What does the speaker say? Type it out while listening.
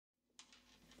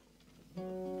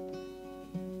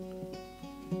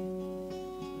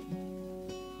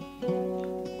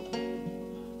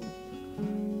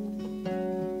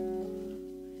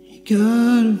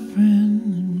got a friend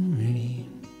in me.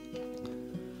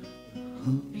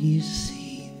 Hope you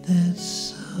see that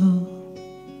so.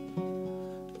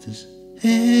 If there's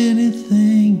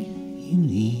anything you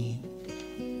need,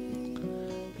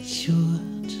 be sure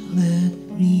to let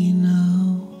me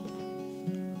know.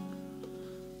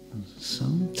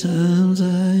 Sometimes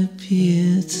I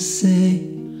appear to say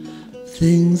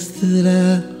things that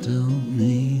I don't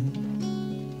mean.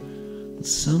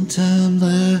 Sometimes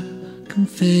I can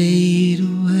fade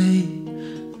away,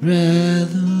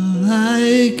 rather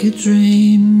like a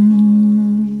dream.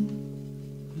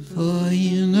 Before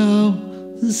you know,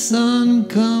 the sun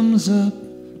comes up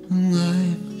and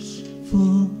life's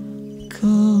full of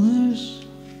colors.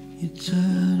 You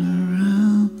turn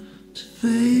around to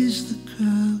face the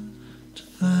crowd to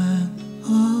find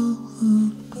all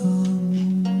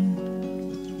gone.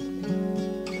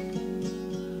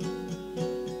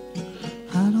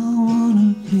 I don't wanna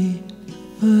be the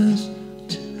first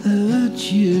to hurt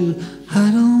you. I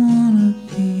don't wanna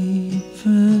be your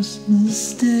first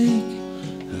mistake.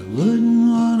 I wouldn't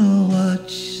wanna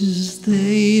watch as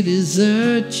they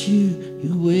desert you.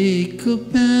 You wake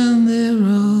up and they're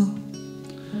all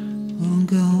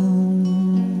gone.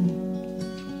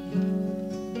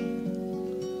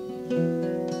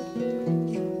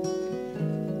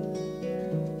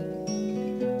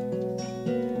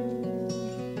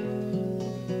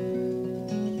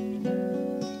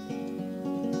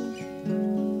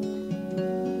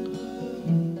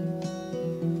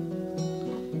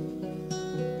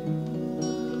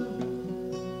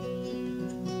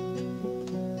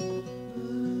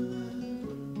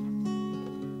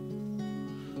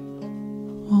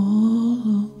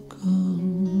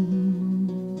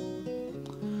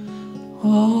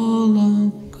 All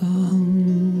gone.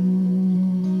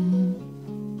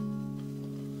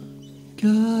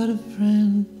 Got a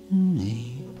friend in me.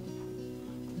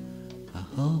 I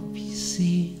hope you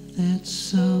see that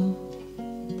so.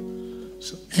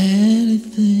 So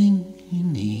anything you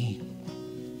need,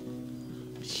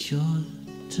 be sure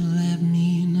to let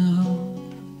me know.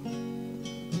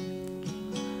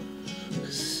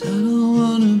 'Cause I don't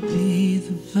wanna be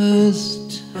the first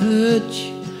to hurt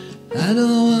you. I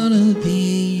don't wanna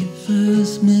be your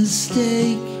first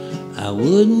mistake. I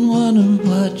wouldn't wanna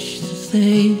watch as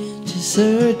they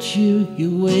desert you. You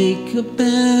wake up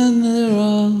and they're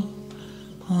all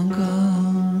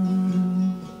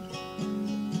gone.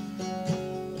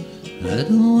 I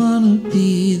don't wanna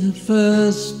be the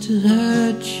first to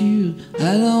hurt you.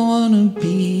 I don't wanna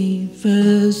be your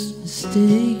first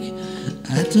mistake.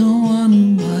 I don't wanna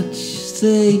watch as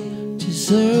they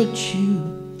desert you.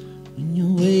 When you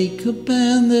wake up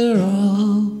and they're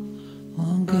all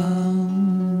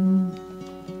gone.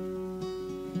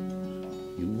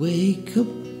 You wake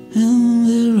up and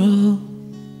they're all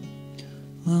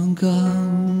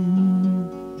gone.